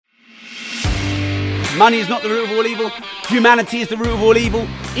Money is not the root of all evil. Humanity is the root of all evil.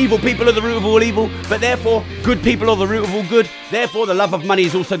 Evil people are the root of all evil. But therefore, good people are the root of all good. Therefore, the love of money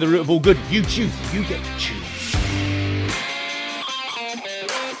is also the root of all good. You choose. You get to choose.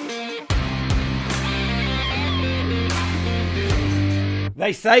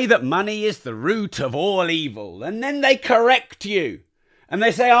 They say that money is the root of all evil. And then they correct you. And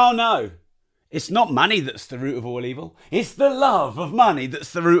they say, oh no, it's not money that's the root of all evil. It's the love of money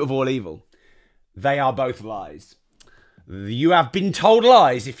that's the root of all evil. They are both lies. You have been told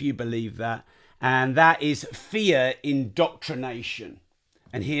lies if you believe that. And that is fear indoctrination.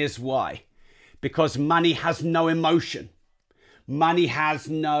 And here's why. Because money has no emotion. Money has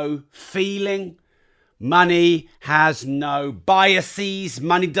no feeling. Money has no biases.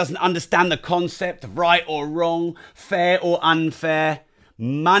 Money doesn't understand the concept of right or wrong, fair or unfair.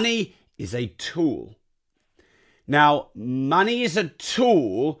 Money is a tool. Now, money is a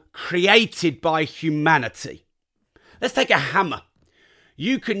tool created by humanity. Let's take a hammer.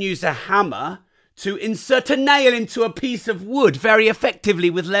 You can use a hammer to insert a nail into a piece of wood very effectively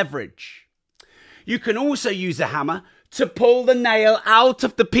with leverage. You can also use a hammer to pull the nail out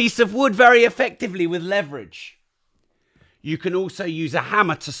of the piece of wood very effectively with leverage. You can also use a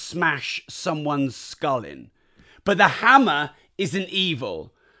hammer to smash someone's skull in. But the hammer isn't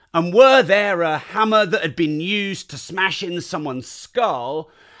evil. And were there a hammer that had been used to smash in someone's skull,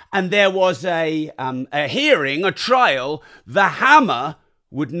 and there was a hearing, a trial, the hammer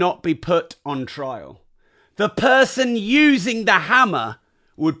would not be put on trial. The person using the hammer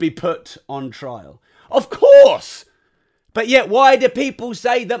would be put on trial. Of course! But yet, why do people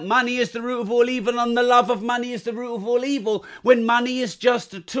say that money is the root of all evil and the love of money is the root of all evil when money is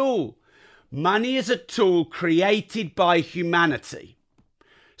just a tool? Money is a tool created by humanity.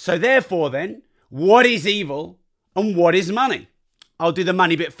 So therefore then, what is evil and what is money? I'll do the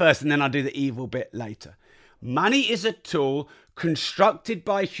money bit first and then I'll do the evil bit later. Money is a tool constructed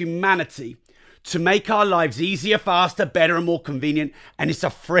by humanity to make our lives easier, faster, better and more convenient. And it's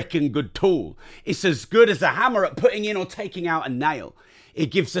a frickin' good tool. It's as good as a hammer at putting in or taking out a nail. It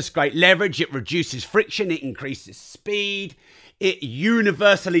gives us great leverage. It reduces friction. It increases speed. It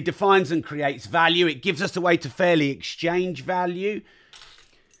universally defines and creates value. It gives us a way to fairly exchange value.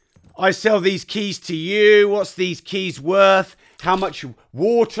 I sell these keys to you. What's these keys worth? How much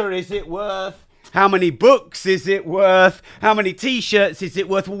water is it worth? How many books is it worth? How many t-shirts is it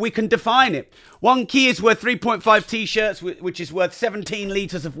worth? Well, we can define it. One key is worth 3.5 t-shirts, which is worth 17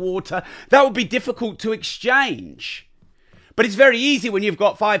 litres of water. That would be difficult to exchange. But it's very easy when you've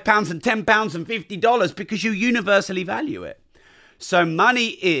got £5 and £10 and $50 because you universally value it. So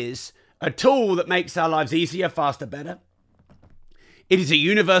money is a tool that makes our lives easier, faster, better. It is a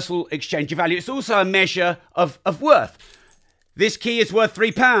universal exchange of value. It's also a measure of worth. This key is worth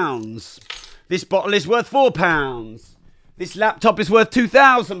 £3. This bottle is worth £4. This laptop is worth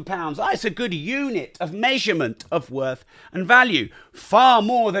 £2,000. It's a good unit of measurement of worth and value. Far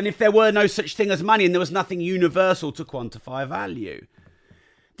more than if there were no such thing as money and there was nothing universal to quantify value.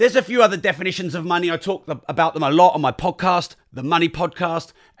 There's a few other definitions of money. I talk about them a lot on my podcast, The Money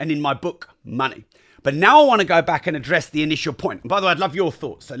Podcast, and in my book, Money. But now I want to go back and address the initial point. And by the way, I'd love your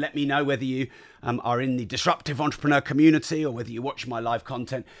thoughts. So let me know whether you are in the disruptive entrepreneur community or whether you watch my live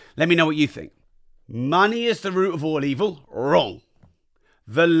content. Let me know what you think. Money is the root of all evil. Wrong.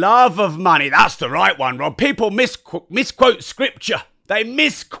 The love of money. That's the right one, Rob. People misquote scripture. They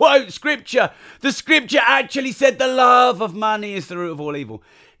misquote scripture. The scripture actually said the love of money is the root of all evil.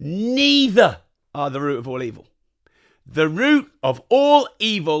 Neither are the root of all evil. The root of all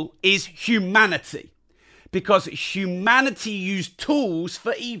evil is humanity, because humanity used tools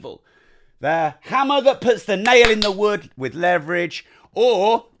for evil. The hammer that puts the nail in the wood with leverage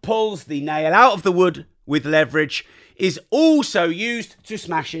or pulls the nail out of the wood with leverage is also used to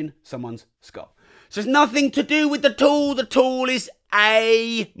smash in someone's skull. So it's nothing to do with the tool. The tool is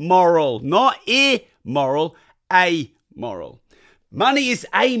amoral, not immoral, amoral. Money is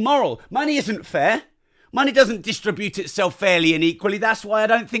amoral. Money isn't fair. Money doesn't distribute itself fairly and equally. That's why I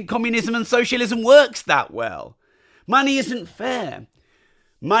don't think communism and socialism works that well. Money isn't fair.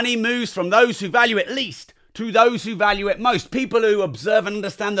 Money moves from those who value it least to those who value it most. People who observe and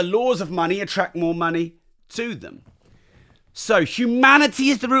understand the laws of money attract more money to them. So humanity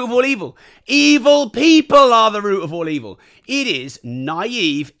is the root of all evil. Evil people are the root of all evil. It is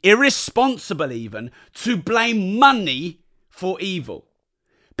naive, irresponsible even, to blame money for evil.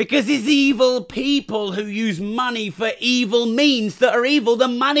 Because it's evil people who use money for evil means that are evil. The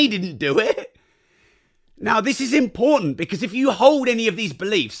money didn't do it. Now, this is important because if you hold any of these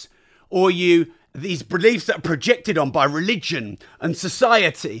beliefs or you these beliefs that are projected on by religion and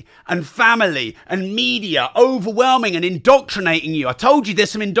society and family and media, overwhelming and indoctrinating you. I told you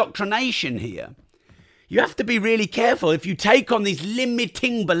there's some indoctrination here. You have to be really careful. If you take on these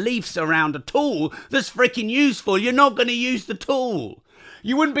limiting beliefs around a tool that's freaking useful, you're not going to use the tool.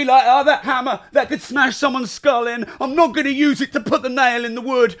 You wouldn't be like, oh, that hammer, that could smash someone's skull in. I'm not going to use it to put the nail in the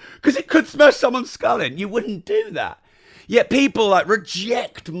wood because it could smash someone's skull in. You wouldn't do that. Yet people like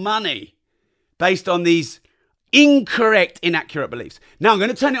reject money based on these incorrect, inaccurate beliefs. Now, I'm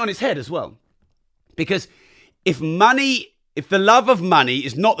going to turn it on its head as well. Because if the love of money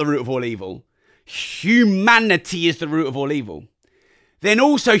is not the root of all evil, humanity is the root of all evil, then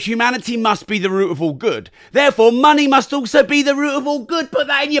also humanity must be the root of all good. Therefore, money must also be the root of all good. Put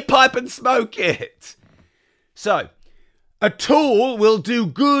that in your pipe and smoke it. So, a tool will do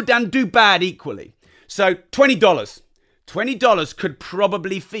good and do bad equally. So, $20. $20 could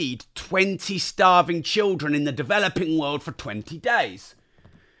probably feed 20 starving children in the developing world for 20 days.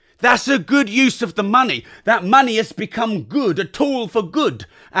 That's a good use of the money. That money has become good, a tool for good.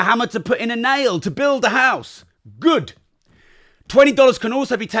 A hammer to put in a nail, to build a house. Good. $20 can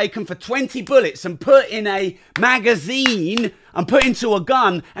also be taken for 20 bullets and put in a magazine and put into a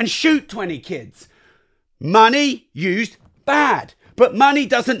gun and shoot 20 kids. Money used bad. But money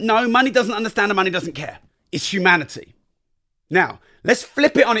doesn't know, money doesn't understand, and money doesn't care. It's humanity. Now, let's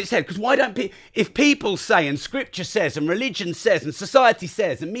flip it on its head, because why don't people, if people say, and scripture says, and religion says, and society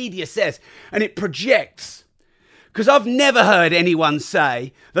says, and media says, and it projects, because I've never heard anyone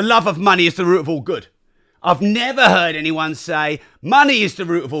say the love of money is the root of all good. I've never heard anyone say money is the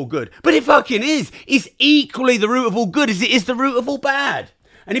root of all good, but it fucking is. It's equally the root of all good as it is the root of all bad.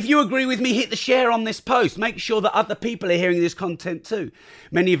 And if you agree with me, hit the share on this post. Make sure that other people are hearing this content too.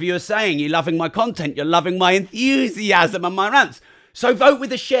 Many of you are saying you're loving my content, you're loving my enthusiasm and my rants. So vote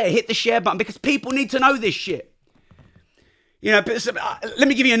with the share, hit the share button, because people need to know this shit. You know, but, let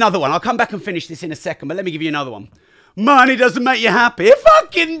me give you another one. I'll come back and finish this in a second, but let me give you another one. Money doesn't make you happy. It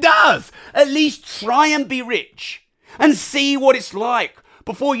fucking does. At least try and be rich and see what it's like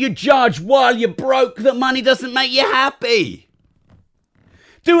before you judge while you're broke that money doesn't make you happy.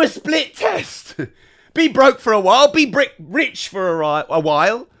 Do a split test. Be broke for a while. Be rich for a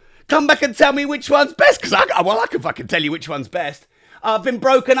while. Come back and tell me which one's best. Because I can fucking tell you which one's best. I've been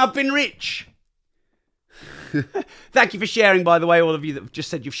broke and I've been rich. Thank you for sharing, by the way, all of you that have just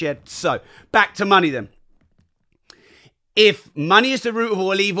said you've shared. So, back to money then. If money is the root of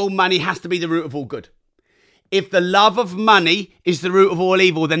all evil, money has to be the root of all good. If the love of money is the root of all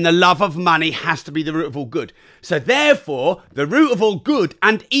evil, then the love of money has to be the root of all good. So therefore, the root of all good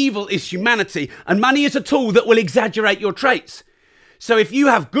and evil is humanity, and money is a tool that will exaggerate your traits. So if you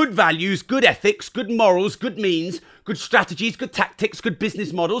have good values, good ethics, good morals, good means, good strategies, good tactics, good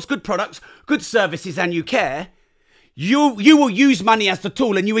business models, good products, good services, and you care, you will use money as the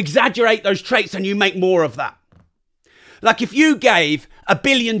tool, and you exaggerate those traits and you make more of that. Like if you gave $1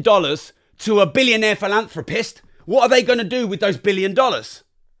 billion to a billionaire philanthropist, what are they going to do with those $1 billion?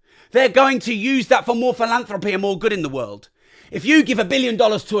 They're going to use that for more philanthropy and more good in the world. If you give $1 billion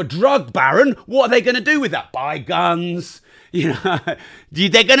to a drug baron, what are they going to do with that? Buy guns. You know,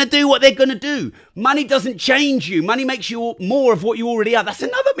 they're going to do what they're going to do. Money doesn't change you. Money makes you more of what you already are. That's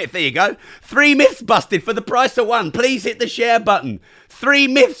another myth. There you go. 3 myths busted for the price of 1. Please hit the share button. 3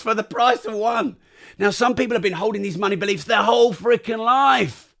 myths for the price of 1. Now, some people have been holding these money beliefs their whole freaking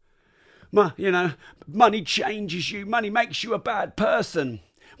life. You know, money changes you. Money makes you a bad person.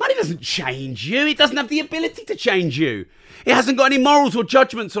 Money doesn't change you. It doesn't have the ability to change you. It hasn't got any morals or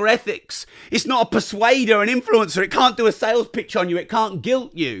judgments or ethics. It's not a persuader, an influencer. It can't do a sales pitch on you. It can't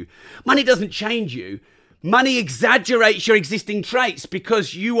guilt you. Money doesn't change you. Money exaggerates your existing traits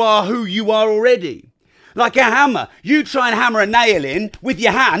because you are who you are already. Like a hammer. You try and hammer a nail in with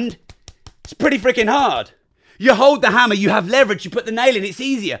your hand. It's pretty freaking hard. You hold the hammer, you have leverage, you put the nail in, it's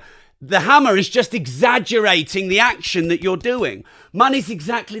easier. The hammer is just exaggerating the action that you're doing. Money's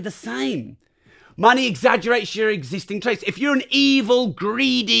exactly the same. Money exaggerates your existing traits. If you're an evil,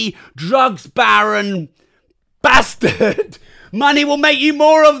 greedy, drugs baron bastard, money will make you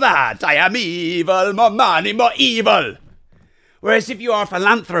more of that. I am evil, more money, more evil. Whereas if you are a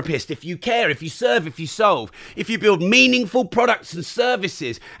philanthropist, if you care, if you serve, if you solve, if you build meaningful products and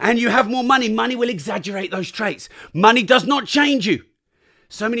services, and you have more money, money will exaggerate those traits. Money does not change you.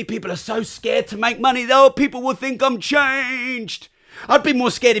 So many people are so scared to make money. Oh, people will think I'm changed. I'd be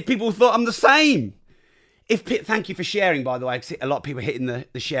more scared if people thought I'm the same. Thank you for sharing, by the way. I see a lot of people hitting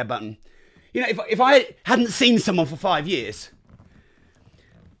the share button. You know, if I hadn't seen someone for 5 years,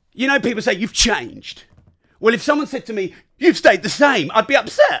 you know, people say, you've changed. Well, if someone said to me, You've stayed the same. I'd be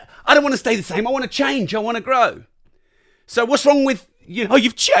upset. I don't want to stay the same. I want to change. I want to grow. So what's wrong with,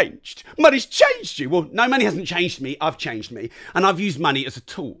 you've changed. Money's changed you. Well, no, money hasn't changed me. I've changed me. And I've used money as a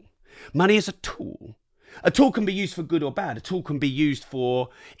tool. Money is a tool. A tool can be used for good or bad. A tool can be used for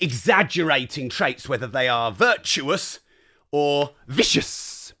exaggerating traits, whether they are virtuous or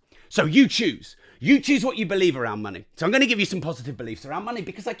vicious. So you choose. You choose what you believe around money. So I'm going to give you some positive beliefs around money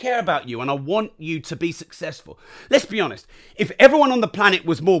because I care about you and I want you to be successful. Let's be honest. If everyone on the planet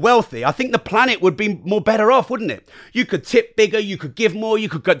was more wealthy, I think the planet would be more better off, wouldn't it? You could tip bigger, you could give more, you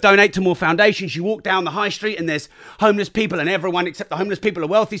could donate to more foundations. You walk down the high street and there's homeless people and everyone except the homeless people are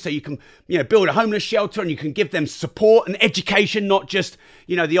wealthy. So you can, build a homeless shelter and you can give them support and education, not just,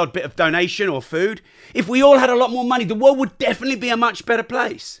 the odd bit of donation or food. If we all had a lot more money, the world would definitely be a much better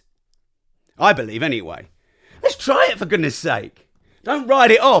place. I believe anyway. Let's try it for goodness sake. Don't write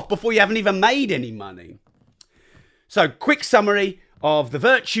it off before you haven't even made any money. So, quick summary of the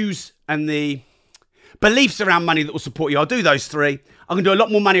virtues and the beliefs around money that will support you. I'll do those three. I'm going to do a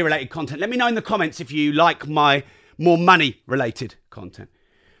lot more money related content. Let me know in the comments if you like my more money related content.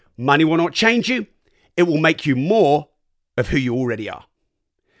 Money will not change you. It will make you more of who you already are.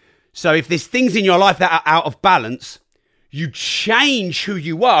 So if there's things in your life that are out of balance, you change who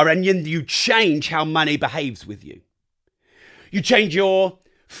you are and you change how money behaves with you. You change your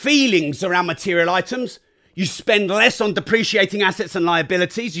feelings around material items. You spend less on depreciating assets and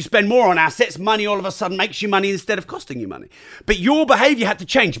liabilities. You spend more on assets. Money all of a sudden makes you money instead of costing you money. But your behavior had to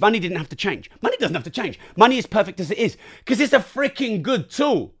change. Money didn't have to change. Money doesn't have to change. Money is perfect as it is because it's a freaking good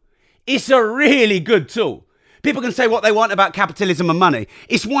tool. It's a really good tool. People can say what they want about capitalism and money.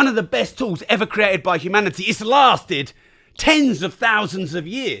 It's one of the best tools ever created by humanity. It's lasted tens of thousands of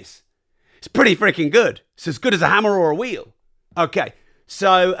years. It's pretty freaking good. It's as good as a hammer or a wheel. Okay,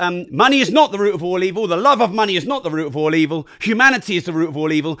 so money is not the root of all evil. The love of money is not the root of all evil. Humanity is the root of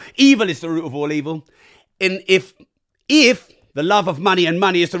all evil. Evil is the root of all evil. And if the love of money and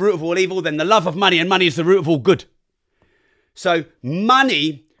money is the root of all evil, then the love of money and money is the root of all good. So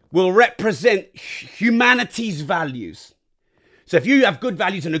money will represent humanity's values. So if you have good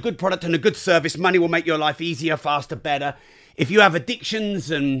values and a good product and a good service, money will make your life easier, faster, better. If you have addictions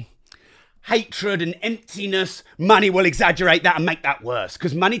and hatred and emptiness, money will exaggerate that and make that worse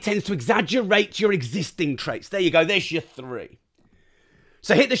because money tends to exaggerate your existing traits. There you go. There's your three.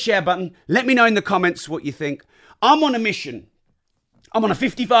 So hit the share button. Let me know in the comments what you think. I'm on a mission. I'm on a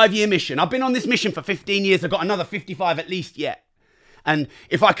 55-year mission. I've been on this mission for 15 years. I've got another 55 at least yet. And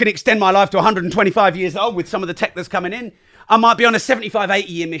if I could extend my life to 125 years old with some of the tech that's coming in, I might be on a 75,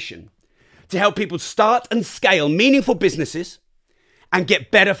 80-year mission to help people start and scale meaningful businesses and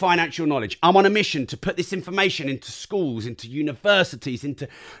get better financial knowledge. I'm on a mission to put this information into schools, into universities, into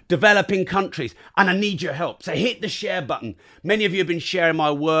developing countries, and I need your help. So hit the share button. Many of you have been sharing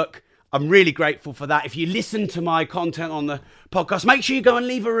my work. I'm really grateful for that. If you listen to my content on the podcast, make sure you go and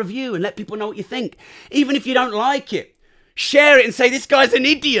leave a review and let people know what you think. Even if you don't like it, share it and say, this guy's an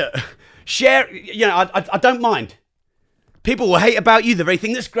idiot. Share, I don't mind. People will hate about you, the very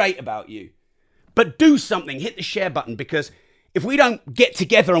thing that's great about you. But do something, hit the share button, because if we don't get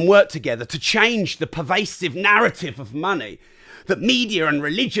together and work together to change the pervasive narrative of money, that media and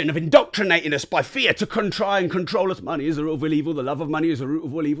religion have indoctrinated us by fear to try and control us. Money is the root of all evil. The love of money is the root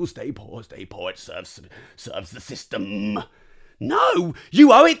of all evil. Stay poor, stay poor. It serves the system. No,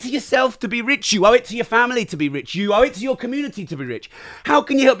 you owe it to yourself to be rich. You owe it to your family to be rich. You owe it to your community to be rich. How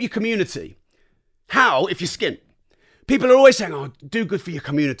can you help your community? How if you're skint? People are always saying, oh, do good for your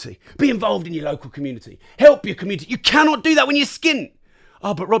community. Be involved in your local community. Help your community. You cannot do that when you're skint.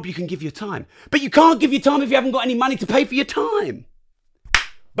 Oh, but Rob, you can give your time. But you can't give your time if you haven't got any money to pay for your time.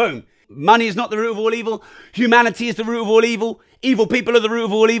 Boom. Money is not the root of all evil. Humanity is the root of all evil. Evil people are the root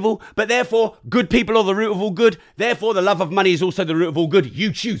of all evil. But therefore, good people are the root of all good. Therefore, the love of money is also the root of all good.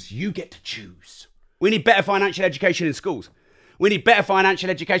 You choose. You get to choose. We need better financial education in schools. We need better financial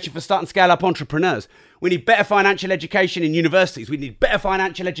education for start and scale up entrepreneurs. We need better financial education in universities. We need better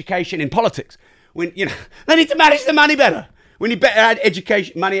financial education in politics. They need to manage the money better. We need better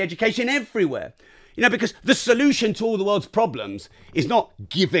money education everywhere. Because the solution to all the world's problems is not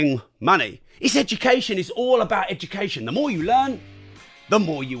giving money. It's education. It's all about education. The more you learn, the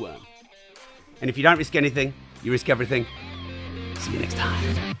more you earn. And if you don't risk anything, you risk everything. See you next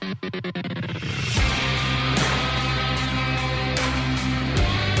time.